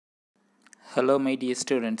Hello, my dear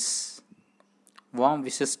students. Warm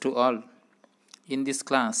wishes to all. In this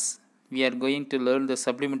class, we are going to learn the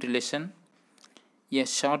supplementary lesson, A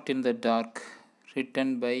Shot in the Dark, written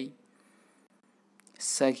by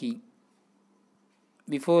Sahi.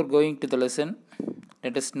 Before going to the lesson,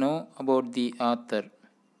 let us know about the author.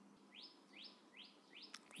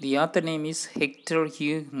 The author name is Hector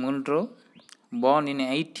Hugh Munro, born in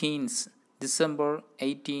December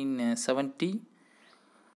 1870.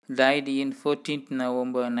 Died in 14th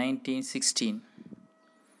November 1916.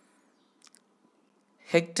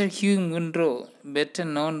 Hector Hugh Munro, better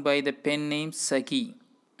known by the pen name Sagi.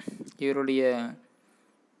 இவருடைய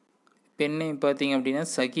pen name பார்த்தீங்க அப்படின்னா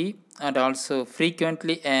சகி and also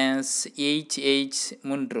frequently as H.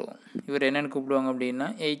 Munro. இவர் என்னென்னு கூப்பிடுவாங்க அப்படின்னா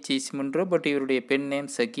H. Munro, but இவருடைய pen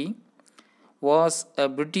name Sakhi. Was a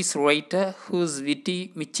British writer whose witty,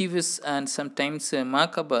 mischievous and sometimes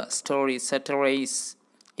macabre stories satirize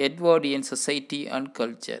Edwardian society and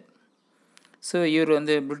culture. So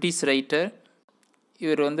இவர் British writer.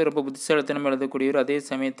 இவர் ரொம்ப புத்திசாலித்தனம் எழுதக்கூடியவர். அதே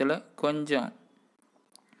சமயத்தில் கொஞ்சம்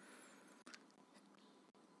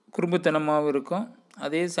குறும்புத்தனமாகவும் இருக்கும்.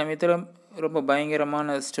 அதே சமயத்தில் ரொம்ப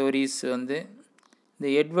பயங்கரமான ஸ்டோரிஸ் இந்த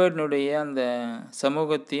எட்வர்டினுடைய அந்த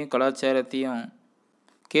சமூகத்தையும் கலாச்சாரத்தையும்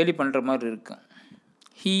கேலி பண்ணுற மாதிரி இருக்கும்.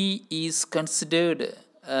 He is considered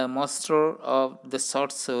a master of the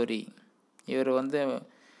short story. இவர்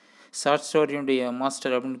ஷார்ட் ஸ்டோரியுடைய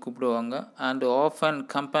மாஸ்டர் அப்படின்னு கூப்பிடுவாங்க. And often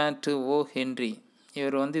compared to O Henry.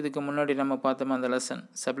 இவர் இதுக்கு முன்னாடி நம்ம பார்த்தோம் அந்த lesson,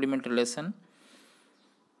 supplementary lesson.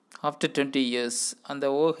 After 20 years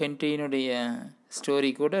அந்த ஓ ஹென்ரியினுடைய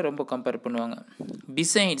ஸ்டோரி கூட ரொம்ப கம்பேர் பண்ணுவாங்க.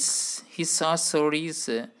 Besides his short stories,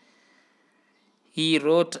 he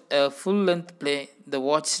wrote a full-length play, The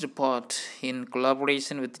Watched Part, in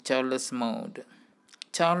collaboration with Charles Maud.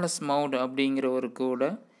 Charles மவுட் அப்படிங்கிறவர்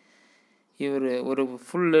கூட இவர் ஒரு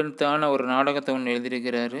ஃபுல் லென்த்தான ஒரு நாடகத்தை ஒன்று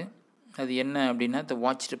எழுதியிருக்கிறாரு. அது என்ன அப்படின்னா த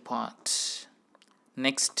watched part.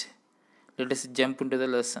 Next let us jump into the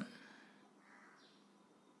lesson.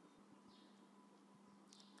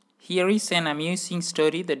 Here is an amusing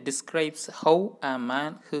story that describes how a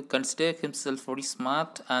man who considers himself very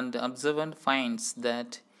smart and observant finds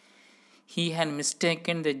that he had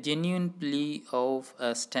mistaken the genuine plea of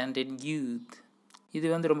a standard youth. இது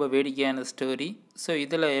ரொம்ப வேடிக்கையான story. So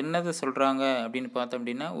இதில் என்னதை சொல்கிறாங்க அப்படின்னு பார்த்தோம்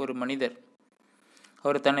அப்படின்னா, ஒரு மனிதர்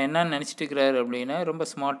அவர் தன்னை என்ன நினச்சிட்டு இருக்கிறார் அப்படின்னா, ரொம்ப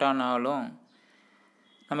ஸ்மார்ட்டான ஆளும்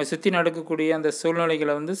நம்ம சுற்றி நடக்கக்கூடிய அந்த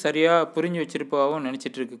சூழ்நிலைகளை சரியாக புரிஞ்சு வச்சுருப்பாவும்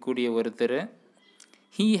நினச்சிட்டு இருக்கக்கூடிய ஒருத்தர்.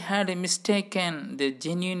 He had mistaken the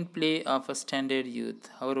genuine play of a standard youth.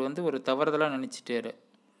 அவர் ஒரு தவறுதலாக நினச்சிட்டாரு.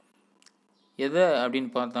 எதை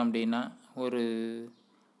அப்படின்னு பார்த்தோம் அப்படின்னா, ஒரு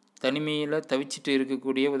தனிமையில் தவிச்சிட்டு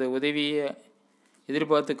இருக்கக்கூடிய ஒரு உதவியை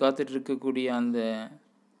எதிர்பார்த்து காத்துட்டு இருக்கக்கூடிய அந்த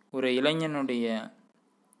ஒரு இளைஞனுடைய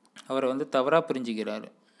அவரை தவறாக புரிஞ்சுக்கிறாரு.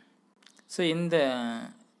 ஸோ இந்த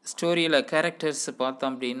ஸ்டோரியில் கேரக்டர்ஸ்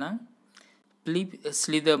பார்த்தோம் அப்படின்னா, பிலிப்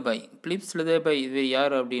ஸ்லிதர்பை இது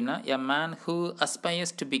யார் அப்படின்னா, a man who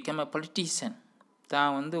அஸ்பயர்ஸ் to become a politician.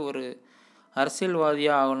 தான் ஒரு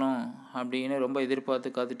அரசியல்வாதியாக ஆகணும் அப்படின்னு ரொம்ப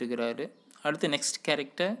எதிர்பார்த்து காத்துட்ருக்கிறாரு. அடுத்து next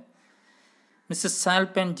character Mrs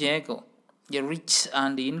சால்பன் Jaico, a rich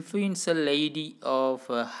and influential lady of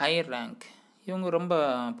high rank. இவங்க ரொம்ப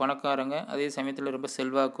பணக்காரங்க, அதே சமயத்தில் ரொம்ப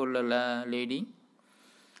செல்வாக்குள்ள லேடி.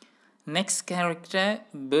 நெக்ஸ்ட் கேரக்டர்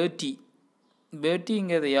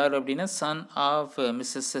பேர்ட்டிங்கிறது யார் அப்படின்னா, son of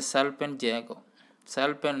Mrs சால்பன் Jaico.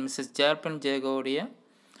 Mrs சால்பன் ஜேகோடைய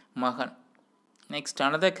மகன். Next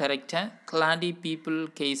another character கிளாடி people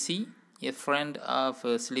KC, a friend of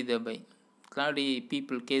ஸ்லிதர்பை. கிளாடி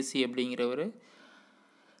people கேசி அப்படிங்கிறவர்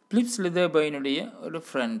பிலிப் ஸ்லிதர்பைனுடைய ஒரு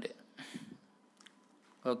ஃப்ரெண்டு.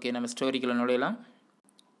 ஓகே, நம்ம ஸ்டோரிக்குள்ள நுழையலாம்.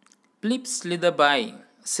 Philip ஸ்லிதர்பை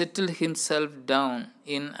settled himself down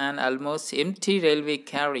in an almost empty railway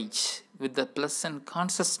carriage with the pleasant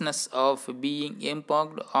consciousness of being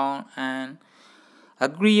embarked on an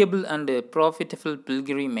agreeable and profitable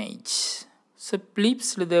pilgrimage. So Philip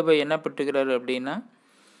ஸ்லிதர்பை என்ன பட்டுக்கிறாரு அப்படின்னா,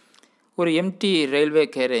 ஒரு empty railway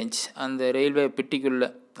garage, அந்த railway பெட்டிக்குள்ளே,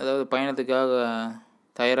 அதாவது பயணத்துக்காக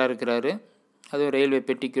தயாராக இருக்கிறாரு. அதுவும் railway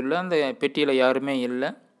பெட்டிக்குள்ளே, அந்த பெட்டியில் யாருமே இல்லை.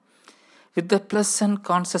 வித் த ப்ளசன்ட்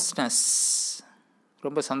கான்ஷியஸ்னஸ்,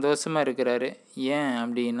 ரொம்ப சந்தோஷமாக இருக்கிறாரு. ஏன்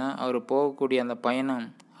அப்படின்னா, அவர் போகக்கூடிய அந்த பயணம்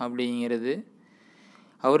அப்படிங்கிறது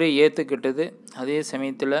அவரே ஏற்றுக்கிட்டது, அதே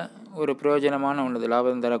சமயத்தில் ஒரு பிரயோஜனமான ஒன்று,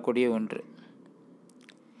 லாபம் தரக்கூடிய ஒன்று.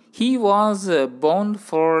 He was bound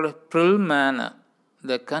for Pearl Manor,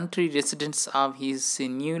 the country residence of his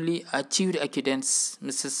newly achieved acquaintance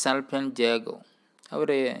Mrs. Salpen Jago.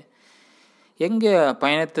 அவர் எங்கே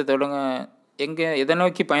பயணத்தை எதை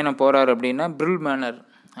நோக்கி பயணம் போகிறார் அப்படின்னா, பிரில் மேனர்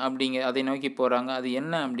அதை நோக்கி போகிறாங்க. அது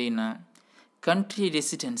என்ன அப்படின்னா, country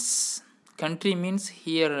residence. Country means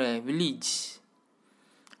here village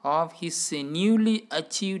of his newly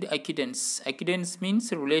achieved acquaintance. Acquaintance means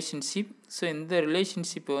relationship. So இந்த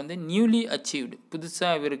ரிலேஷன்ஷிப்பை வந்து நியூலி அச்சீவ்டு,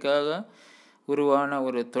 புதுசாக இவருக்காக உருவான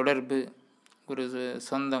ஒரு தொடர்பு, ஒரு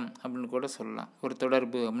சொந்தம் அப்படின்னு கூட சொல்லலாம், ஒரு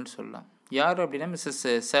தொடர்பு அப்படின்னு சொல்லலாம். யார் அப்படின்னா மிஸ்ஸஸ்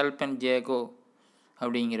சால்பன் ஜேகோ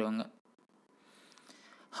அப்படிங்கிறவங்க.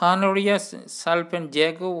 Honoria Salpen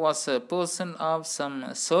Jago was a person of some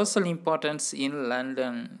social importance in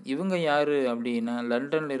London. இவங்க யார் அப்படின்னா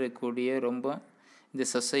லண்டனில் இருக்கக்கூடிய ரொம்ப இந்த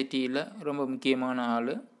சொசைட்டியில் ரொம்ப முக்கியமான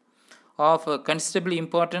ஆள். Of considerable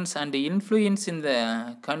importance and influence in the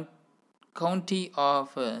county of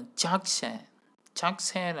Yorkshire.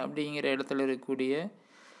 Yorkshire அப்படிங்கிற இடத்துல இருக்கக்கூடிய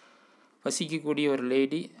வசிக்கக்கூடிய ஒரு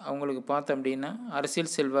லேடி. அவங்களுக்கு பார்த்தோம் அப்படின்னா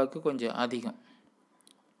அரசியல் செல்வாக்கு கொஞ்சம் அதிகம்.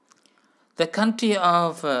 The county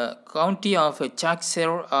of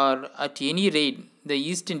Yorkshire, or at any rate the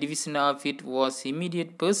eastern division of it, was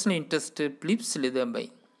immediate personal interest to Philip Slitherby.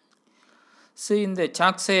 So இந்த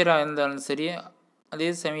சாக்ஷயராக இருந்தாலும் சரி, அதே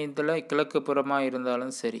சமயத்தில் கிழக்கு புறமாக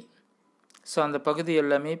இருந்தாலும் சரி, ஸோ அந்த பகுதி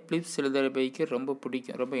எல்லாமே பிலிப் ஸ்லிதர்பைக்கு ரொம்ப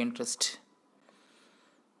பிடிக்கும், ரொம்ப interest.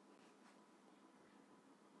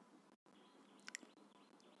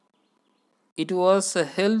 It was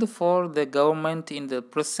held for the government in the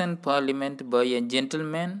present parliament by a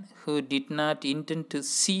gentleman who did not intend to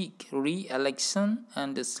seek re-election,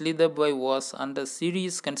 and Slitherby was under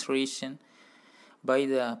serious consideration by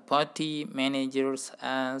the party managers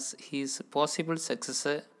as his possible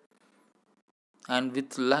successor, and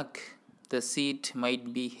with luck the seat might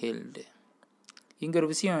be held. இங்க ஒரு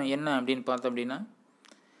விஷயம் என்ன அப்படின்னு பார்த்தோம் அப்படின்னா,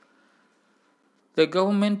 the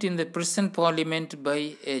government in the present parliament by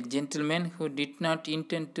a gentleman who did not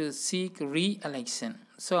intend to seek re-election.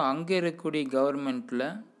 So அங்கே இருக்கக்கூடிய கவர்மெண்ட்டில்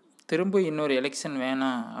திரும்ப இன்னொரு எலெக்ஷன்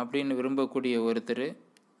வேணாம் அப்படின்னு விரும்பக்கூடிய ஒருத்தர்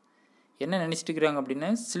என்ன நினச்சிட்டுக்கிறாங்க அப்படின்னா,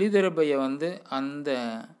 ஸ்லிதர்பையை வந்து அந்த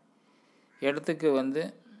இடத்துக்கு வந்து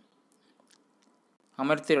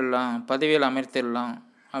அமர்த்திடலாம், பதவியில் அமர்த்திடலாம்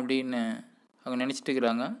அப்படின்னு அவங்க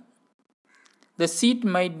நினச்சிட்டுக்கிறாங்க. த seat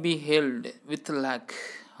might be held with lakh.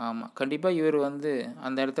 ஆமாம், கண்டிப்பாக இவர் வந்து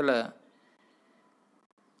அந்த இடத்துல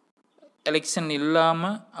எலெக்ஷன்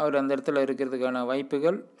இல்லாமல் அவர் அந்த இடத்துல இருக்கிறதுக்கான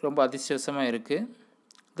வாய்ப்புகள் ரொம்ப அதிர்ஷ்டவசமாக இருக்குது.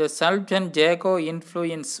 த சால்பன் Jaico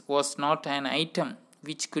influence was not an item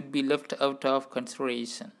which could be left out of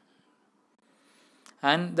consideration,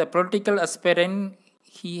 and the political aspirant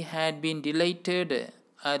he had been delighted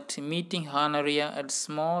at meeting Honoria at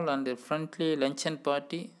small and friendly luncheon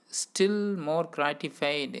party, still more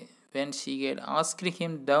gratified when she had asked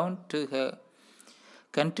him down to her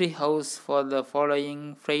country house for the following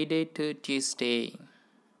Friday to Tuesday.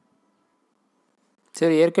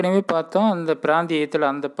 சரி, ஏற்கனவே பார்த்தோம் அந்த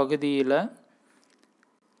பிராந்தியத்தில், அந்த பகுதியில்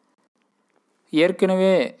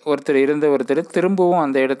ஏற்கனவே ஒருத்தர் திரும்பவும்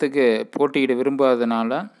அந்த இடத்துக்கு போட்டியிட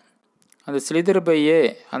விரும்பாதனால அந்த ஸ்லிதர்பையே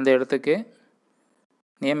அந்த இடத்துக்கு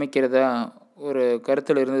நியமிக்கிறதா ஒரு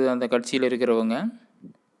கருத்தில் இருந்தது அந்த கட்சியில் இருக்கிறவங்க.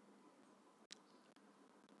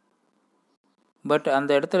 பட்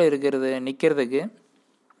அந்த இடத்துல நிற்கிறதுக்கு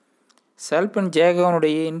சால்பன்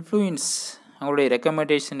ஜேகோனுடைய இன்ஃப்ளூயன்ஸ், அவங்களுடைய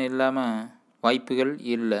ரெக்கமெண்டேஷன் இல்லாமல் வாய்ப்புகள்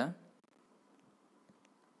இல்லை.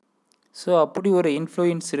 ஸோ அப்படி ஒரு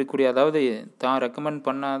இன்ஃப்ளூயன்ஸ் இருக்கக்கூடிய, அதாவது தான் ரெக்கமெண்ட்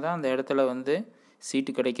பண்ணால் தான் அந்த இடத்துல வந்து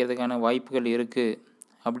சீட்டு கிடைக்கிறதுக்கான வாய்ப்புகள் இருக்குது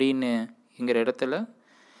அப்படின்னுங்கிற இடத்துல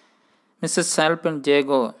மிஸ்ஸஸ் சால்பன்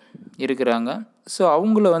ஜேகோ இருக்கிறாங்க. ஸோ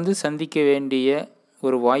அவங்கள வந்து சந்திக்கக்கூடிய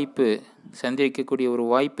ஒரு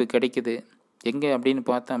வாய்ப்பு கிடைக்குது. எங்கே அப்படின்னு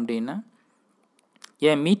பார்த்தோம் அப்படின்னா,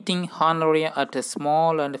 meeting ஹானோரியா at a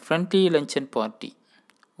small and friendly லஞ்சன் party,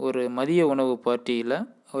 ஒரு மதிய உணவு பார்ட்டியில்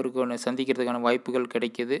அவருக்கு ஒன்று சந்திக்கிறதுக்கான வாய்ப்புகள்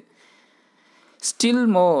கிடைக்கிது. Still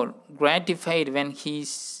more gratified when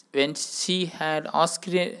she had asked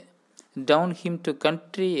down him to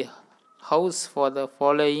country house for the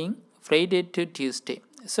following Friday to Tuesday.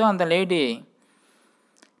 So அந்த லேடி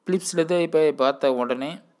பிலிப் ஸ்லிதர்பை பார்த்த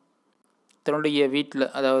உடனே தன்னுடைய வீட்டில்,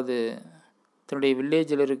 அதாவது தன்னுடைய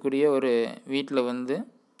வில்லேஜில் இருக்கக்கூடிய ஒரு வீட்டில் வந்து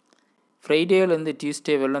ஃப்ரைடேலேருந்து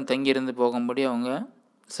டியூஸ்டே வெள்ளம் தங்கியிருந்து போகும்படி அவங்க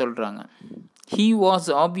சொல்கிறாங்க. He was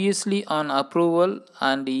obviously on approval,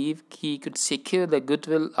 and if he could secure the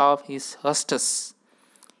goodwill of his hostess,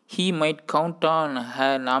 he might count on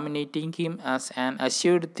her nominating him as an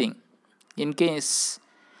assured thing. In case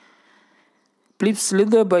Philip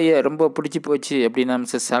ஸ்லிதர்பையை ரொம்ப பிடிச்சி போச்சு அப்படின்னா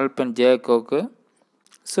மிஸ்ஸஸ் சால்பன் ஜேகோக்கு,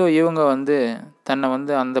 ஸோ இவங்க வந்து தன்னை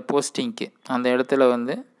வந்து அந்த போஸ்டிங்க்கு, அந்த இடத்துல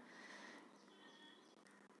வந்து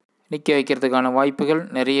நிற்க வைக்கிறதுக்கான வாய்ப்புகள்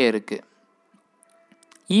நிறைய இருக்குது.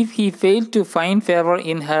 If he failed to find favor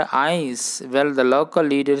in her eyes, well, the local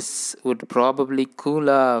leaders would probably cool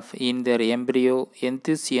off in their embryo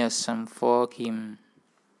enthusiasm for him.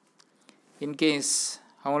 In case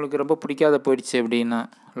அவங்களுக்கு ரொம்ப பிடிக்காத போயிடுச்சு அப்படின்னா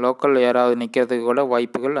லோக்கலில் யாராவது நிற்கிறதுக்கு கூட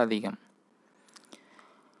வாய்ப்புகள் அதிகம்.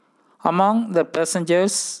 Among the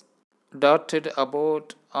passengers dotted about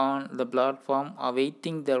on the platform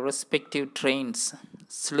awaiting their respective trains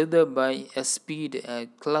slithered by a speed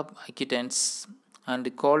club acquaintance and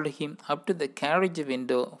called him up to the carriage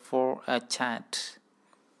window for a chat.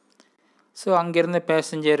 So அங்கேருந்த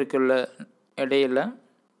பேசஞ்சருக்குள்ள இடையில்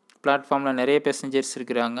பிளாட்ஃபார்மில் நிறைய பேசஞ்சர்ஸ்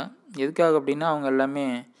இருக்கிறாங்க. எதுக்காக அப்படின்னா அவங்க எல்லாமே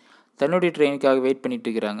தன்னுடைய ட்ரெயினுக்காக wait பண்ணிட்டு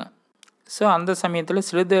இருக்கிறாங்க. ஸோ அந்த சமயத்தில்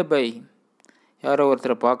ஸ்லிதர் யாரோ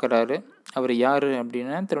ஒருத்தரை பார்க்குறாரு. அவர் யார்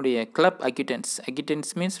அப்படின்னா தன்னுடைய கிளப்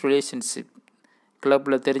அக்யூட்டன்ஸ் மீன்ஸ் ரிலேஷன்ஷிப்,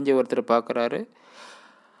 கிளப்பில் தெரிஞ்ச ஒருத்தரை பார்க்குறாரு.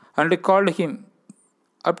 And called him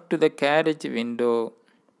up to the garage window,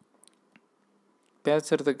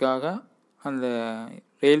 பேசுகிறதுக்காக அந்த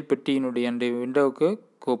ரயில் பெட்டியினுடைய அந்த விண்டோவுக்கு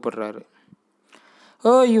கூப்பிடுறாரு.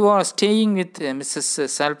 ஓ, you are staying with Mrs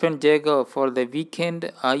சால்பன் Jaico for the weekend,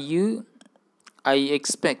 are you? I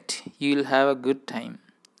expect you will have a good time.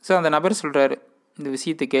 So அந்த நபர் சொல்கிறாரு, இந்த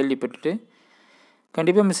விஷயத்தை கேள்விப்பட்டுட்டு,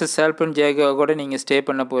 கண்டிப்பாக மிஸ்ஸஸ் சால்பன் ஜேகோ கூட நீங்கள் ஸ்டே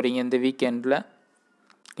பண்ண போகிறீங்க இந்த வீக்கெண்டில்,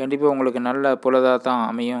 கண்டிப்பாக உங்களுக்கு நல்ல பொழுதாக தான்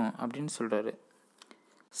அமையும் அப்படின்னு சொல்கிறாரு.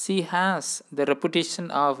 She has the reputation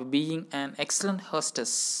of being an excellent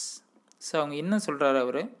hostess. So அவங்க என்ன சொல்கிறாரு,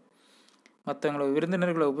 அவர் மற்றவங்கள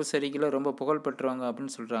விருந்தினர்களை உபசரிக்கல ரொம்ப புகழ் பெற்றவங்க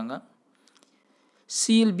அப்படின்னு சொல்கிறாங்க.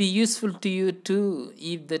 She will be useful to you too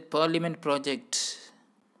if that parliament project.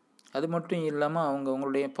 அது மட்டும் இல்லாமல் அவங்க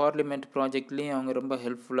உங்களுடைய பார்லிமெண்ட் ப்ராஜெக்ட்லேயும் அவங்க ரொம்ப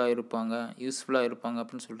ஹெல்ப்ஃபுல்லாக இருப்பாங்க, யூஸ்ஃபுல்லாக இருப்பாங்க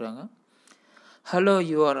அப்படின்னு சொல்கிறாங்க. Hello,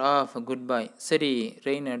 you are of, good bye. சரி,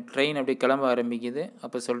 ட்ரெயின் அப்படி கிளம்ப ஆரம்பிக்குது.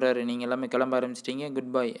 அப்போ சொல்கிறாரு, நீங்கள் எல்லாமே கிளம்ப ஆரம்பிச்சிட்டிங்க,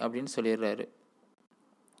 குட் பை அப்படின்னு சொல்லிடுறாரு.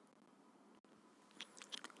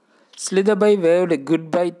 Slitherby waved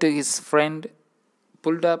goodbye to his friend,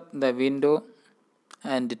 pulled up the window,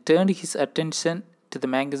 and turned his attention to the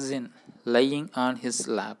magazine lying on his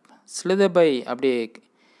lap. Slitherby அப்படியே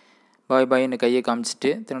பாய் பாய்னு கையை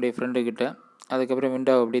காமிச்சிட்டு தன்னுடைய ஃப்ரெண்டுக்கிட்ட, அதுக்கப்புறம்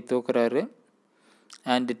விண்டோவை அப்படியே தூக்குறாரு.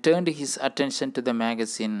 And turned his attention to the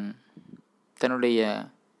magazine, தன்னுடைய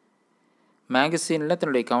மேகசினில்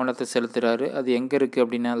தன்னுடைய கவனத்தை செலுத்துகிறாரு. அது எங்கே இருக்குது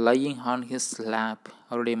அப்படின்னா லையிங் ஆன் ஹிஸ் லேப்,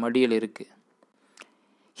 அவருடைய மடியில் இருக்குது.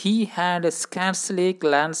 He had scarcely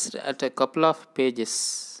glanced at a couple of pages,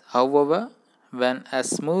 however, when a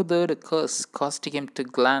smothered curse caused him to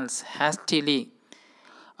glance hastily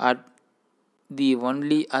at the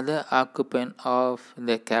only other occupant of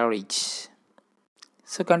the carriage.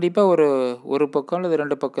 So கண்டிப்பாக ஒரு பக்கம் அல்லது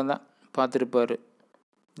 2 பக்கம் தான் பார்த்துருப்பார்.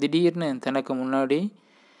 திடீர்னு தனக்கு முன்னாடி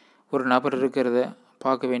ஒரு நபர் இருக்கிறத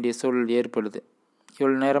பார்க்க வேண்டிய சூழல் ஏற்படுது.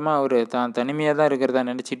 இவ்வளோ நேரமாக அவர் தான் தனிமையாக தான் இருக்கிறதா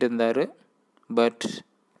நினச்சிட்டு இருந்தார். பட்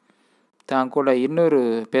தான் கூட இன்னொரு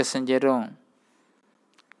பேசஞ்சரும்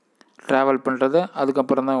ட்ராவல் பண்ணுறத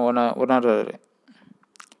அதுக்கப்புறம் தான் உணர்றாரு.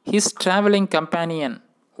 His travelling companion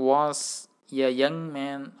was a young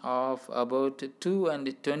man of about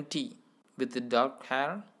 22 with dark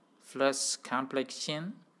hair, flush complexion,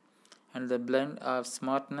 and the blend of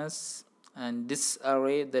smartness and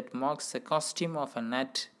disarray that marks the costume of a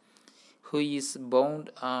nut who is bound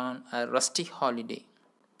on a rusty holiday.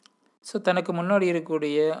 So தனக்கு முன்னாடி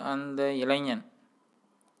இருக்கக்கூடிய அந்த இளைஞன்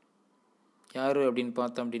யார் அப்படின்னு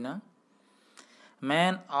பார்த்தோம் அப்படின்னா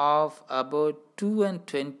man of about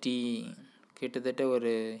 22, கிட்டத்தட்ட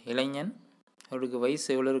ஒரு இளைஞன். அவருக்கு வயசு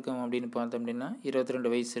எவ்வளோ இருக்கும் அப்படின்னு பார்த்தோம் அப்படின்னா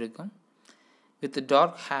 22 வயசு இருக்கும். வித்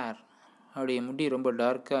டார்க் ஹேர், அவருடைய முடி ரொம்ப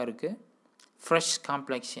டார்க்காக இருக்குது. ஃப்ரெஷ்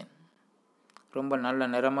காம்ப்ளெக்ஷன், ரொம்ப நல்ல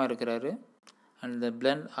நிறமாக இருக்கிறாரு. And the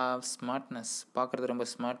blend of smartness, பார்க்குறது ரொம்ப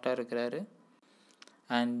ஸ்மார்ட்டாக இருக்கிறாரு.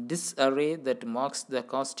 And disarray that marks the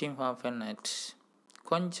costume of a nut.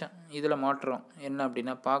 கொஞ்சம் இதில் மாற்றம் என்ன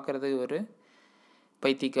அப்படின்னா பார்க்குறது ஒரு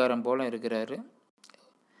பைத்தியக்காரன் போல் இருக்கிறாரு.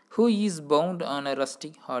 who is bound on a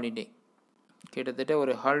rustic holiday. கிட்டத்தட்ட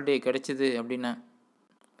ஒரு ஹாலிடே கிடச்சிது அப்படின்னா,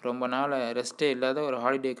 ரொம்ப நாள் ரெஸ்ட்டே இல்லாத ஒரு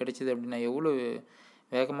ஹாலிடே கிடச்சிது அப்படின்னா எவ்வளோ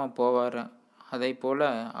வேகமாக போவார், அதை போல்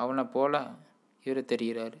அவனை போல் இவர்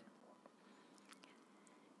தெரிகிறார்.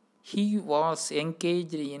 He was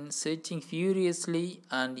engaged in searching furiously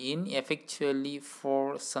and ineffectually for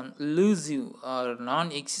some elusive or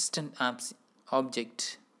non-existent object.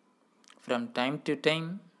 From time to time,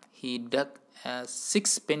 he dug a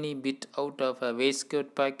 6-penny bit out of a waistcoat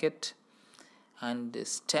pocket and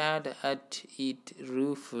stared at it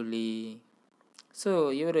ruefully. So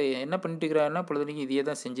இவர் என்ன பண்ணிட்டு இருக்கிறாருன்னா பொழுதுனைக்கு இதையே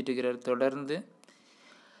தான் செஞ்சுட்டு இருக்கிறார். தொடர்ந்து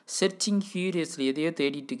செர்ச்சிங் ஃபியூரியஸ்லி, எதையோ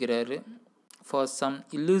தேடிட்டு இருக்கிறாரு. ஃபார் சம்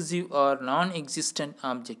இலூசிவ் ஆர் நான் எக்ஸிஸ்டன்ட்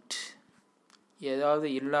ஆப்ஜெக்ட், ஏதாவது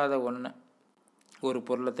இல்லாத ஒன்று ஒரு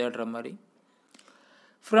பொருளை தேடுற மாதிரி.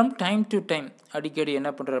 ஃப்ரம் டைம் டு டைம் அடிக்கடி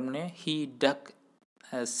என்ன பண்ணுறாருன்னு he duck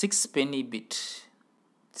 6 penny bit.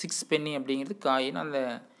 6 penny அப்படிங்கிறது காயின். அந்த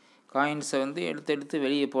காயின்ஸை வந்து எடுத்து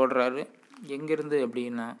வெளியே போடுறாரு. எங்கேருந்து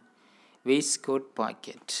அப்படின்னா வெயிஸ்ட் கோட்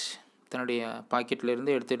பாக்கெட், தன்னுடைய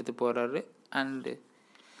பாக்கெட்லேருந்து எடுத்து போடுறாரு. அண்டு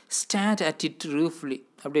ஸ்டாண்ட் அட் இட் ரூஃப்லி,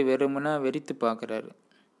 அப்படியே வெறுமனா வெறித்து பார்க்குறாரு.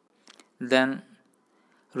 தென்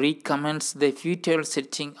ரீகமெண்ட்ஸ் த ஃபியூட்டல்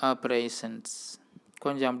செர்ச்சிங் ஆப்ரேஷன்ஸ்,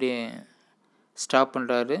 கொஞ்சம் அப்படியே ஸ்டாப்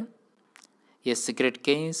பண்ணுறாரு. எ cigarette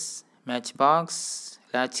case, match box,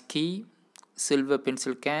 latch key, silver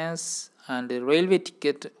pencil case and a railway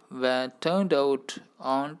ticket were turned out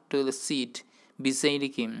onto the seat beside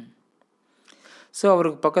him. So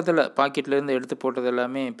அவருக்கு பக்கத்தில் பாக்கெட்லேருந்து எடுத்து போட்டது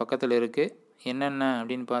எல்லாமே பக்கத்தில் இருக்குது. என்னென்ன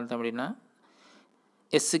அப்படின்னு பார்த்தோம் அப்படின்னா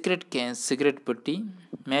எ சிகரெட் கேஸ், சிகரெட் பெட்டி,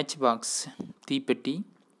 மேட்ச் பாக்ஸ், தீப்பெட்டி,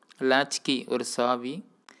 latch key, ஒரு சாவி,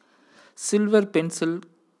 சில்வர் பென்சில்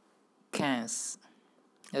கேஸ்,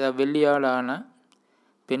 அதாவது வெள்ளியால் ஆன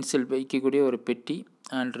பென்சில் வைக்கக்கூடிய ஒரு பெட்டி,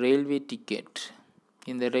 அண்ட் ரயில்வே டிக்கெட்,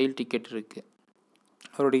 இந்த ரயில் டிக்கெட் இருக்குது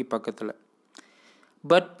அவருடைய பக்கத்தில்.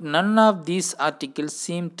 But none of these articles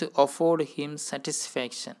seem to afford him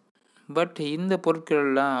satisfaction. But இந்த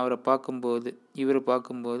பொருட்களெல்லாம் இவர்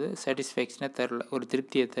பார்க்கும்போது சாட்டிஸ்ஃபேக்ஷனை தரல, ஒரு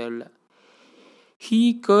திருப்தியை தரல. ஹீ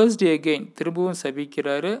கர்ஸ்ட் அகெயின், திரும்பவும்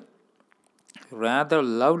சபிக்கிறாரு. ரேதர்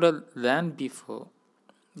லவ்டர் தேன் பிஃபோர்,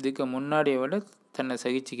 இதுக்கு முன்னாடியை விட தன்னை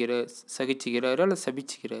சகிச்சுக்கிறாரு அல்ல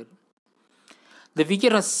சபிச்சுக்கிறாரு. The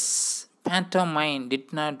vigorous pantomime did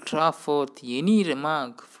not draw forth any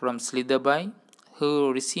remark from Slitherby, who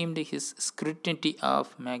received his scrutiny of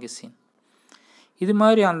magazine. இது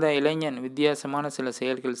மாதிரி அந்த இளைஞன் வித்தியாசமான சில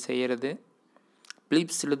செயல்கள் செய்கிறது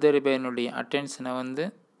பிலிப் ஸ்லிதர்பைனுடைய அட்டென்ஷனை வந்து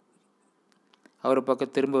அவர்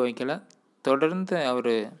பக்கம் திரும்ப வைக்கல. தொடர்ந்து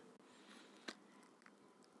அவர்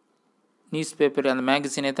நியூஸ் பேப்பர், அந்த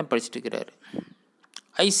மேகசினை தான் படிச்சுட்டு இருக்கிறாரு.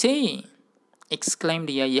 I say, exclaimed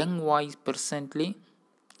a young voice presently,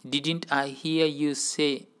 didn't I hear you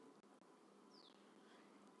say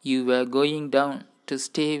you were going down to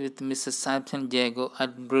stay with Mrs. Sampson Jago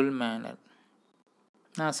at Brill Manor?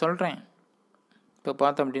 நான் சொல்கிறேன். இப்போ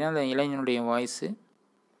பார்த்தோம் அப்படின்னா அந்த இளைஞனுடைய வாய்ஸு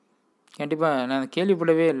கண்டிப்பாக நான்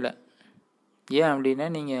கேள்விப்படவே இல்லை. ஏன் அப்படின்னா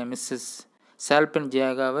நீங்கள் Mrs சால்பன்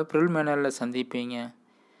ஜேகாவை பிரில் மேனரில் சந்திப்பீங்க.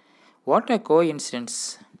 What a go incidence,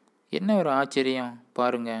 என்ன ஒரு ஆச்சரியம்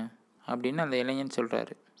பாருங்க அப்படின்னு அந்த இளைஞன்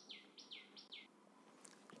சொல்கிறாரு.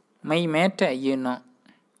 மை மேட்டை யூனோ,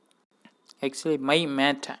 ஆக்சுவலி மை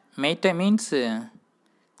மேட்டை means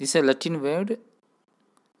this a லட்டின் word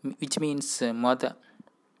which means mother.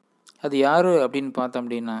 அது யார் அப்படின்னு பார்த்தோம்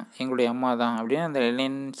அப்படின்னா எங்களுடைய அம்மா தான் அப்படின்னு அந்த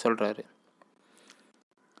இளைஞன் சொல்கிறாரு.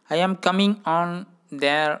 ஐ ஆம் coming on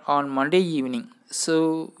their on Monday evening, so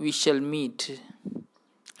we shall meet.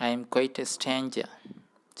 ஐ ஆம் குவைட் அ ஸ்ட்ரேஞ்சர்.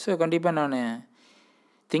 ஸோ கண்டிப்பாக நான்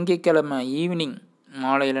திங்கட்கிழமை ஈவினிங்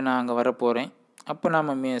மாலையில் நான் அங்கே வரப்போகிறேன், அப்போ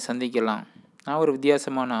நாம் சந்திக்கலாம். நான் ஒரு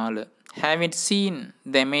வித்தியாசமான ஆள். Have scene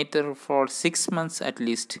the matter for 6 months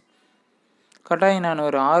at least. கட்டாயம் நான்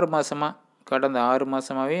ஒரு கடந்த 6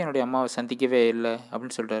 மாதமாகவே என்னுடைய அம்மாவை சந்திக்கவே இல்லை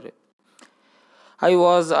அப்படின்னு சொல்கிறாரு. I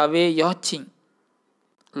was away யாச்சிங்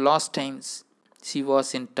last times she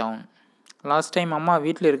was in down. Last time அம்மா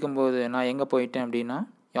வீட்டில் இருக்கும்போது நான் எங்கே போயிட்டேன் அப்படின்னா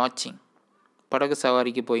யாச்சிங், படகு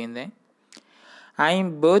சவாரிக்கு போயிருந்தேன். I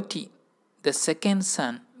am பேர்ட்டி the second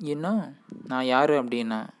Sun. இன்னும் நான் யார்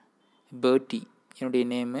அப்படின்னா பேர்ட்டி என்னுடைய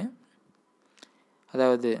நேமு,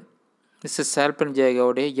 அதாவது மிஸ்ஸஸ் சால்பன்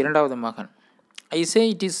ஜேகாவுடைய 2வது மகன். I say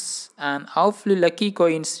it is an awfully lucky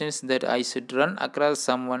coincidence that I should run across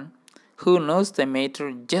someone who knows the matter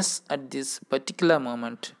just at this particular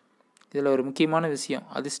moment. இதில் ஒரு முக்கியமான விஷயம்,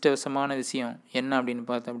 அதிர்ஷ்டவசமான விஷயம் என்ன அப்படின்னு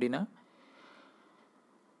பார்த்தோம் அப்படின்னா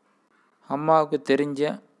அம்மாவுக்கு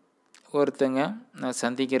தெரிஞ்ச ஒருத்தங்க நான்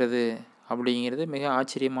சந்திக்கிறது அப்படிங்கிறது மிக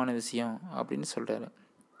ஆச்சரியமான விஷயம் அப்படின்னு சொல்கிறாரு.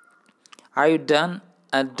 ஐ டன்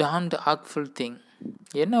அ டாம்ட் ஆக்ஃபுல் திங்,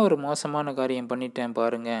 என்ன ஒரு மோசமான காரியம் பண்ணிட்டேன்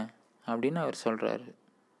பாருங்க அப்படின்னு அவர் சொல்கிறாரு.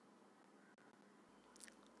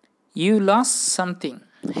 You loss something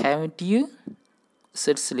haven't you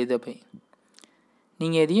said ஸ்லிதர்பை.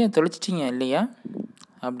 நீங்கள் எதையும் தொலைச்சிட்டிங்க இல்லையா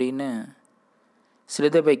அப்படின்னு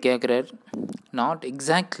ஸ்லிதர்பை கேட்குறார். Not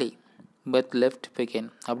exactly but left பெகன்.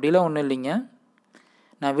 அப்படிலாம் ஒன்றும் இல்லைங்க,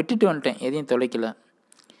 நான் விட்டுட்டு வந்துட்டேன், எதையும் தொலைக்கல.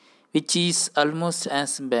 Which is almost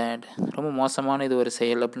as bad, ரொம்ப மோசமான இது ஒரு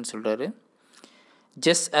செயல் அப்படின்னு சொல்கிறாரு.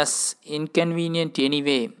 Just as inconvenient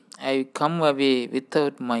anyway I come away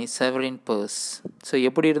without my செவரின் purse. So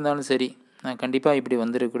எப்படி இருந்தாலும் சரி நான் கண்டிப்பாக இப்படி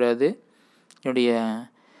வந்துடக்கூடாது, என்னுடைய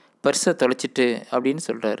பர்ஸை தொலைச்சிட்டு அப்படின்னு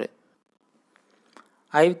சொல்கிறாரு.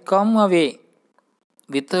 I come away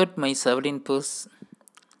without my sovereign purse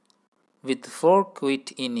with 4 quid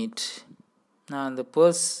in it. நான் அந்த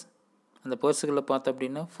பர்ஸுக்குள்ளே பார்த்தோம்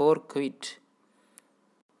அப்படின்னா 4 quid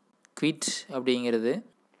அப்படிங்கிறது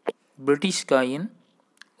பிரிட்டிஷ் காயின்,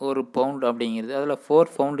 ஒரு பவுண்ட் அப்படிங்கிறது, அதில் 4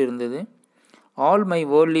 பவுண்ட் இருந்தது. All my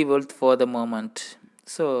worldly wealth for the moment.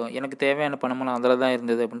 So எனக்கு தேவையான பணமெல்லாம் அதில் தான்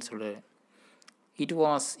இருந்தது அப்படின்னு சொல்கிறாரு. It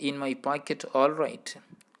was in my packet all right.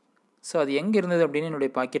 So அது எங்கே இருந்தது அப்படின்னு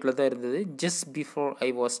என்னுடைய பாக்கெட்டில் தான் இருந்தது. Just before I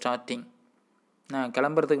was starting, நான்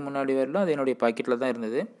கிளம்புறதுக்கு முன்னாடி வரலாம் அது என்னுடைய பாக்கெட்டில் தான்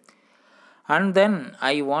இருந்தது. And then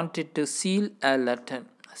I wanted to seal a letter.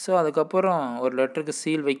 So அதுக்கப்புறம் ஒரு லெட்டருக்கு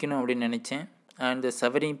சீல் வைக்கணும் அப்படின்னு நினச்சேன். And the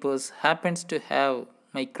sovereign purse happens to have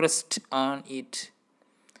my crest on it.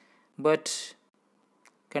 But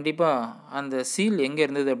கண்டிப்பாக அந்த சீல் எங்கே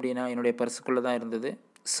இருந்தது அப்படின்னா என்னுடைய பர்ஸுக்குள்ளே தான் இருந்தது.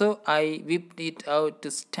 So I whipped it out to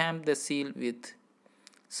stamp the seal with.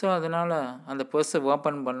 So அதனால் அந்த பர்ஸை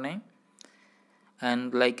ஓப்பன் பண்ணேன்.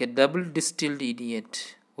 And like a double distilled idiot,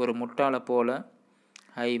 ஒரு முட்டாளை போல்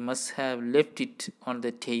I must have left it on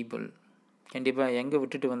the table. கண்டிப்பாக எங்கே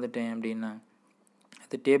விட்டுட்டு வந்துட்டேன் அப்படின்னா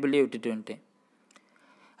அந்த டேபிள்லேயே விட்டுட்டு வந்துட்டேன்.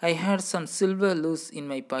 I had some silver loose in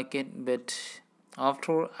my pocket, but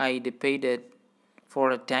after I'd paid for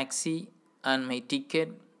a taxi and my ticket,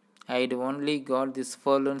 I'd only got this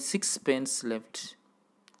fallen 6 pence left.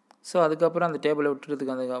 So அதுக்கப்புறம் அந்த டேபிளை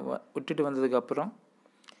விட்டுட்டு வந்ததுக்கப்புறம்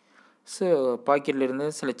ஸோ பாக்கெட்டில் இருந்து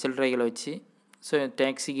சில சில்லறைகளை வச்சு ஸோ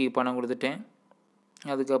டாக்ஸிக்கு பணம் கொடுத்துட்டேன்.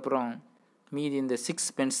 அதுக்கப்புறம் மீதி இந்த 6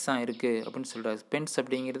 pence தான் இருக்குது அப்படின்னு சொல்கிறார். பென்ஸ்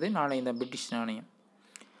அப்படிங்கிறது நாணயம் தான், பிரிட்டிஷ் நாணயம்.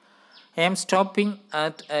 I am stopping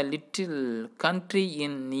at a little country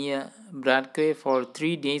inn near Bradway for 3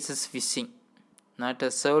 days fishing. Not a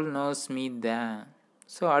soul knows me there.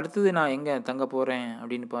 So அடுத்தது நான் எங்கே தங்க போகிறேன்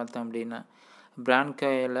அப்படின்னு பார்த்தோம் அப்படின்னா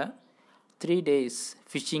பிராட்வேயில் 3 days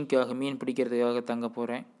ஃபிஷ்ஷிங்காக, மீன் பிடிக்கிறதுக்காக தங்க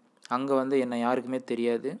போகிறேன். அங்கே வந்து என்னை யாருக்குமே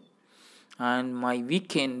தெரியாது. And my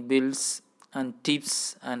weekend bills and tips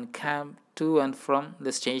and gap to and from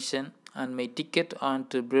the station and my ticket on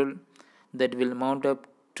to bill that will mount up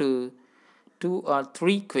to 2 or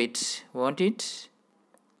 3 quid, won't it?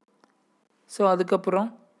 So அதுக்கப்புறம்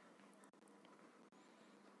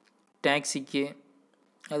டாக்ஸிக்கு,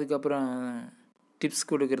 அதுக்கப்புறம் டிப்ஸ்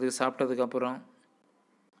கொடுக்கறதுக்கு சாப்பிட்டதுக்கப்புறம்,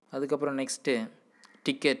 அதுக்கப்புறம் நெக்ஸ்ட்டு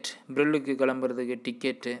டிக்கெட், பில்லுக்கு கிளம்புறதுக்கு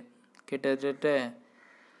ticket கிட்டத்தட்ட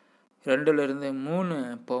 2-3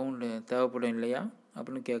 pound தேவைப்படும் இல்லையா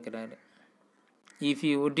அப்படின்னு கேட்குறாரு. If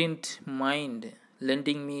you wouldn't mind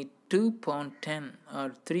lending me £2.10 or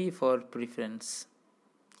 3 for preference.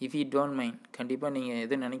 If you don't mind, கண்டிப்பாக நீங்கள்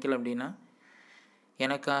எதுவும் நினைக்கல அப்படின்னா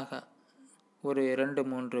எனக்காக ஒரு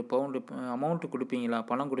 2-3 பவுண்டு அமௌண்ட்டு கொடுப்பீங்களா,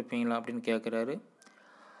 பணம் கொடுப்பீங்களா அப்படின்னு கேட்குறாரு.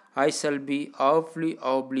 I shall be awfully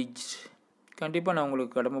obliged. கண்டிப்பாக நான்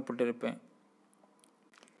உங்களுக்கு கடமைப்பட்டு இருப்பேன்.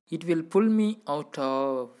 It will pull me out of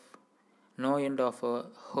no end of a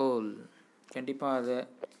hole. கண்டிப்பாக அதை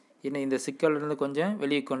என்னை இந்த சிக்கலிருந்து கொஞ்சம்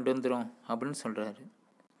வெளியே கொண்டு வந்துடும் அப்படின்னு சொல்கிறாரு.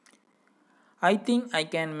 I think I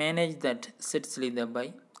can manage that set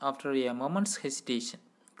ஸ்லிதபாய் after a moments hesitation.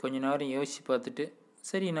 கொஞ்ச நேரம் யோசித்து பார்த்துட்டு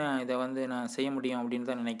சரி நான் இதை நான் செய்ய முடியும் அப்படின்னு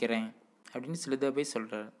தான் நினைக்கிறேன் அப்படின்னு ஸ்லிதபாய்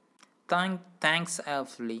சொல்கிறாரு. தேங்க்ஸ்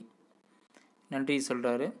ஆஃப்லி, நன்றி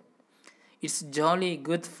சொல்கிறாரு. It's jolly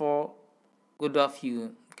good of you,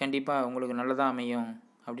 கண்டிப்பாக உங்களுக்கு நல்லதாக அமையும்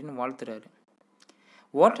அப்படின்னு வாழ்த்துறாரு.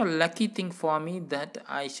 What a lucky thing for me that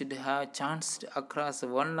I should have chanced across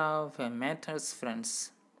one of a mater's friends.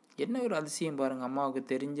 என்ன ஒரு அதிசயம் பாருங்கள், அம்மாவுக்கு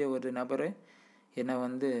தெரிஞ்ச ஒரு நபரை என்னை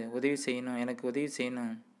உதவி செய்யணும், எனக்கு உதவி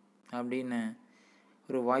செய்யணும் அப்படின்னு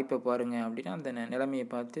ஒரு வாய்ப்பை பாருங்கள் அப்படின்னு அந்த நிலைமையை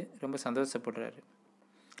பார்த்து ரொம்ப சந்தோஷப்படுறாரு.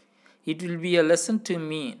 It will be a lesson to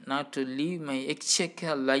me not to leave my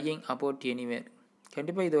எக்ஸெக்கர் lying about anywhere.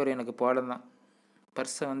 கண்டிப்பாக இது ஒரு எனக்கு பாடம் தான்,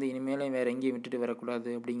 பர்ஸை இனிமேலே வேறு எங்கேயும் விட்டுட்டு வரக்கூடாது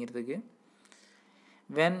அப்படிங்கிறதுக்கு.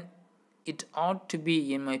 when it ought to be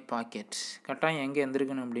in my pocket, கட்டாயம் எங்கே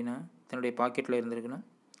இருந்திருக்கணும் அப்படின்னா தன்னுடைய பாக்கெட்டில் இருந்திருக்கணும்.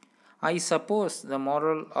 I suppose the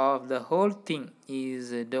moral of the whole thing is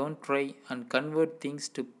don't try and convert things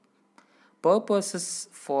to purposes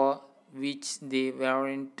for which they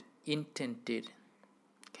weren't intended.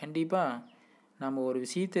 கண்டிப்பாக நம்ம ஒரு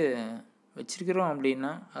விஷயத்தை வச்சுருக்கிறோம்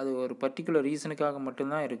அப்படின்னா அது ஒரு பர்டிகுலர் ரீசனுக்காக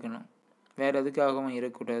மட்டும்தான் இருக்கணும், வேறு எதுக்காகவும்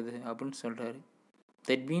இருக்கக்கூடாது அப்படின்னு சொல்கிறாரு.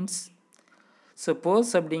 தட் மீன்ஸ் ஸோ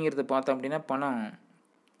பர்ஸ் அப்படிங்கிறத பார்த்தோம் அப்படின்னா பணம்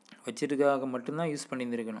வச்சிருக்காக மட்டும்தான் யூஸ்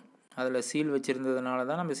பண்ணியிருந்துருக்கணும். அதில் சீல் வச்சுருந்ததுனால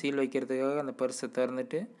தான் நம்ம சீல் வைக்கிறதுக்காக அந்த பர்ஸை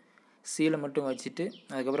திறந்துட்டு சீலை மட்டும் வச்சுட்டு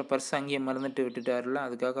அதுக்கப்புறம் பர்ஸை அங்கேயே மறந்துட்டு விட்டுட்டார்ல,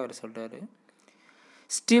 அதுக்காக அவர் சொல்கிறாரு.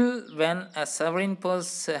 Still when a sovereign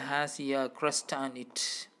purse has a crust on it.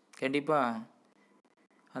 கண்டிப்பாக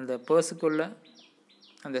அந்த பர்ஸுக்குள்ளே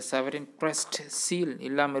அந்த sovereign crust சீல்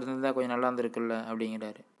இல்லாமல் இருந்திருந்தால் கொஞ்சம் நல்லா இருந்திருக்குல்ல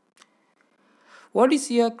அப்படிங்கிறாரு. What is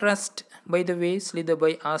your crust by the way,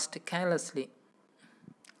 ஸ்லிதபாய் asked carelessly.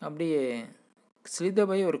 அப்படியே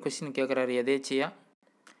ஸ்லிதபாய் ஒரு கொஸ்டின் கேட்குறாரு எதேச்சியா.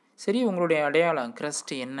 சரி, உங்களுடைய அடையாளம் crust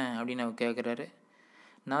என்ன அப்படின்னு அவர் கேட்குறாரு.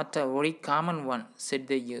 Not a very common one, said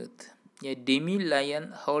the youth. A demi-lion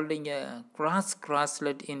holding a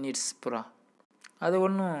cross-crosslet in its paw. அது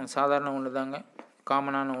ஒன்றும் சாதாரண ஒன்று தாங்க,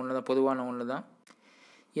 காமனான ஒன்று தான், பொதுவான ஒன்று தான்.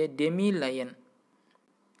 ஏ டெமி-லயன்,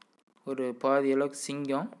 ஒரு பாதி அளவுக்கு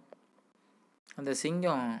சிங்கம். அந்த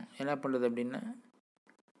சிங்கம் என்ன பண்ணுறது அப்படின்னா,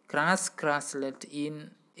 கிராஸ்லெட் இன்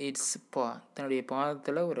இட்ஸ் பா, தன்னுடைய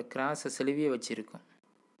பாதத்தில் ஒரு கிராஸை செலுவிய வச்சுருக்கும்.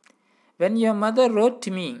 When your mother wrote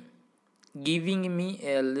to me, giving me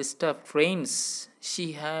a list of trains she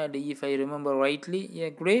had, if I remember rightly, a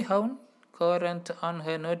greyhound current on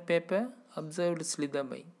her notepaper, observed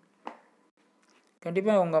ஸ்லிதபாய்.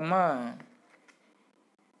 கண்டிப்பாக உங்கள் அம்மா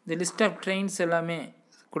இந்த லிஸ்ட் ஆஃப் ட்ரெயின்ஸ் எல்லாமே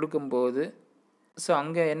கொடுக்கும்போது, ஸோ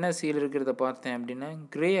அங்கே என்ன சீல் இருக்கிறத பார்த்தேன் அப்படின்னா,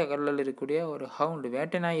 கிரே கலரில் இருக்கக்கூடிய ஒரு ஹவுண்டு,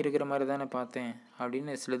 வேட்டை நாய் இருக்கிற மாதிரி தானே பார்த்தேன்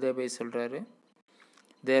அப்படின்னு ஸ்லிதபாய் சொல்கிறாரு.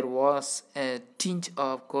 There was a tinge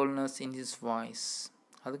of coldness in his voice.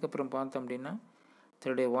 அதுக்கப்புறம் பார்த்தோம் அப்படின்னா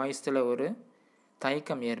தன்னுடைய வாய்ஸில் ஒரு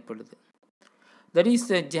தயக்கம் ஏற்படுது. That is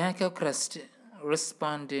the Jacob crust,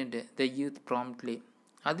 responded the youth promptly.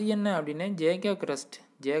 அது என்ன அப்படின்னா ஜேக்கோ crust,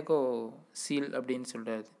 ஜேக்கோ சீல் அப்படின்னு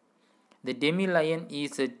சொல்கிறாரு. The demi-lion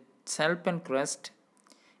is a serpent crust.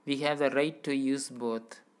 We have the right to use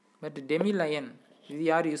both. But demi-lion இது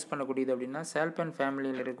யார் யூஸ் பண்ணக்கூடியது அப்படின்னா, serpent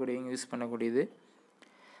ஃபேமிலியில் இருக்கக்கூடியவங்க யூஸ் பண்ணக்கூடியது.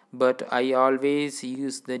 But I always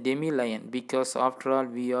use the demi-lion because after all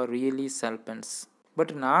we are really serpents.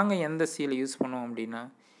 But நாங்கள் எந்த சீலை யூஸ் பண்ணுவோம் அப்படின்னா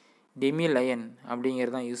demi-lion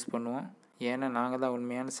அப்படிங்கிறது தான் யூஸ் பண்ணுவோம். ஏன்னா நாங்கள் தான்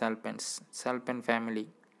உண்மையான serpent family.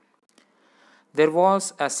 There was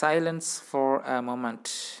a silence for a moment.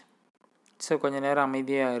 So கொஞ்சம் நேரம்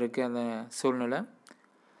அமைதியாக இருக்குது அந்த சூழ்நிலை.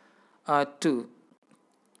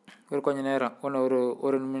 ஒரு கொஞ்ச நேரம்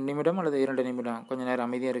ஒரு நிமிடம் அல்லது 2 நிமிடம் கொஞ்ச நேரம்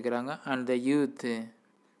அமைதியாக இருக்கிறாங்க. And the youth,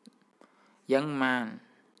 young man,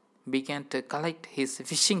 began to collect his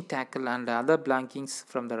fishing tackle and other belongings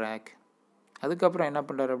from the rack. அதுக்கப்புறம் என்ன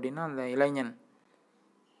பண்ணுறாரு அப்படின்னா, அந்த இளைஞன்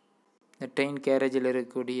இந்த ட்ரெயின் கேரேஜில்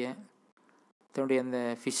இருக்கக்கூடிய தன்னுடைய அந்த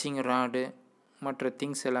ஃபிஷ்ஷிங் ராடு மற்ற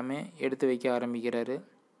திங்ஸ் எல்லாமே எடுத்து வைக்க ஆரம்பிக்கிறாரு.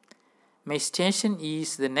 My station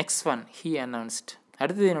is the next one, he announced.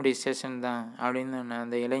 அடுத்தது என்னுடைய ஸ்டேஷன் தான் அப்படின்னு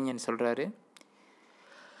அந்த இளைஞன் சொல்கிறாரு.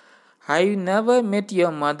 ஐ நெவர் மெட்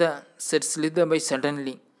யுவர் மதர், செட் ஸ்லிதபாய்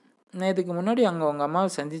சடன்லி. நான் இதுக்கு முன்னாடி அங்கே உங்கள் அம்மாவை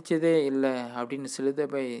சந்தித்ததே இல்லை அப்படின்னு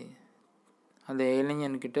ஸ்லிதபாய் அந்த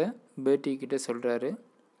இளைஞன்கிட்ட பேட்டிக்கிட்ட சொல்கிறாரு.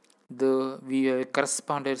 Though we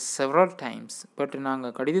correspondent several times, but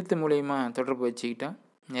நாங்கள் கடிதத்து மூலயமா தொடர்பு வச்சுக்கிட்டோம்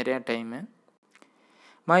நிறையா time.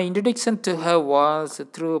 My introduction to her was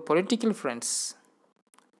through political friends.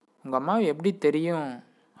 உங்கள் அம்மாவை எப்படி தெரியும்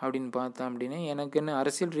அப்படின்னு பார்த்தோம் அப்படின்னா, எனக்குன்னு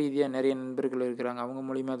அரசியல் ரீதியாக நிறைய நண்பர்கள் இருக்கிறாங்க, அவங்க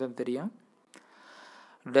மூலிமா தான் தெரியும்.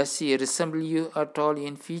 டஸ் you resemble you at all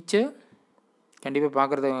in future? கண்டிப்பாக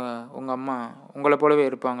பார்க்குறது உங்கள் அம்மா உங்களை போலவே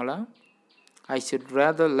இருப்பாங்களா? I should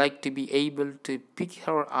rather like to be able to pick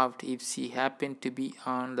her out if she happened to be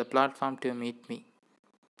on the platform to meet me.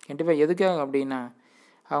 கண்டிப்பாக எதுக்காக அப்படின்னா,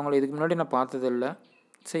 அவங்கள இதுக்கு முன்னாடி நான் பார்த்ததில்ல.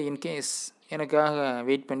 ஸோ இன்கேஸ் எனக்காக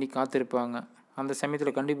வெயிட் பண்ணி காத்திருப்பாங்க, அந்த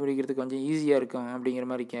சமயத்தில் கண்டுபிடிக்கிறதுக்கு கொஞ்சம் ஈஸியாக இருக்கும் அப்படிங்கிற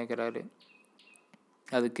மாதிரி கேட்குறாரு.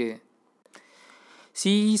 அதுக்கு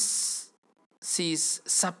she is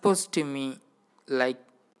supposed to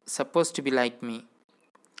be like me.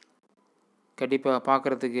 கண்டிப்பாக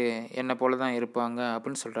பார்க்குறதுக்கு என்னை போல தான் இருப்பாங்க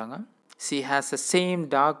அப்படின்னு சொல்கிறாங்க. she has the same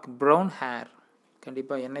dark brown hair.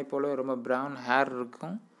 கண்டிப்பாக என்னை போல ரொம்ப ப்ரௌன் ஹேர்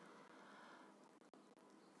இருக்கும்.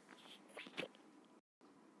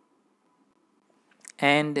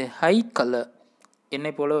 and high color,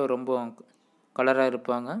 என்னை போல ரொம்ப கலராக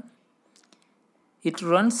இருப்பாங்க. it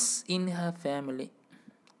runs in her family.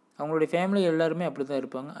 அவங்களுடைய ஃபேமிலி எல்லாருமே அப்படி தான்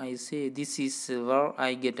இருப்பாங்க. I say this is where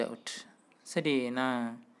I get out. சரி, நான்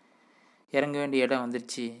இறங்க வேண்டிய இடம்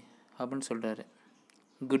வந்துடுச்சு அப்படின்னு சொல்கிறாரு.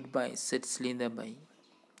 Good bye set ஸ்லிதபாய்.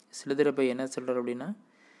 ஸ்லிதபாய் என்ன சொல்கிறார் அப்படின்னா,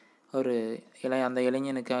 அவர் அந்த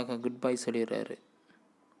இளைஞனுக்காக குட் பை சொல்லிடுறாரு.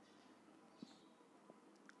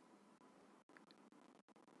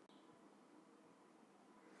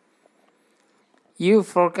 You've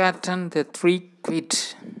forgotten the 3 quid,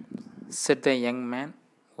 said the young man,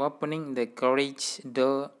 opening the carriage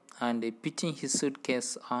door and pitching his suitcase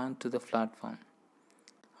onto the platform.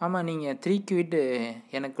 ஆமாம், நீங்கள் 3 quid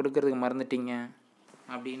எனக்கு கொடுக்கறதுக்கு மறந்துட்டீங்க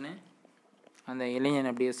அப்படின்னு அந்த இளைஞன்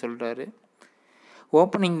அப்படியே சொல்கிறாரு.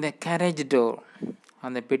 ஓப்பனிங் த கேரேஜ் டோர்,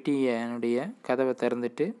 அந்த பெட்டியனுடைய கதவை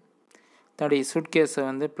திறந்துட்டு தன்னுடைய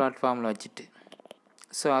சூட்கேஸை பிளாட்ஃபார்மில் வச்சுட்டு.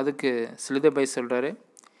 ஸோ அதுக்கு ஸ்லிதபாய் சொல்கிறாரு,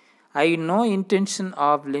 I no intention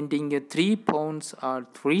of lending you 3 pounds or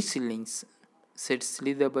 3 shillings, said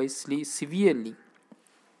Slitherby severely.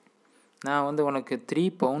 நான் வந்து உனக்கு 3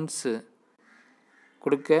 பவுண்ட்ஸு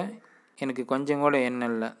கொடுக்க எனக்கு கொஞ்சம் கூட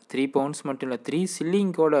எண்ணம் இல்லை. 3 பவுண்ட்ஸ் மட்டும் இல்லை, 3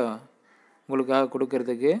 சில்லிங் கூட உங்களுக்காக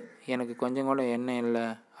கொடுக்கறதுக்கு எனக்கு கொஞ்சம் கூட எண்ணம் இல்லை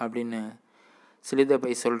அப்படின்னு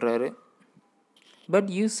ஸ்லிதர்பை சொல்கிறாரு. பட்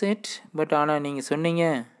யூ செட், பட் ஆனால் நீங்கள் சொன்னீங்க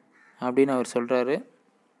அப்படின்னு அவர் சொல்கிறாரு.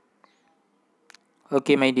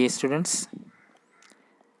 Okay, my dear students,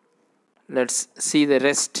 let's see the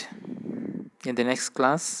rest in the next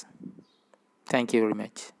class. Thank you very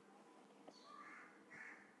much.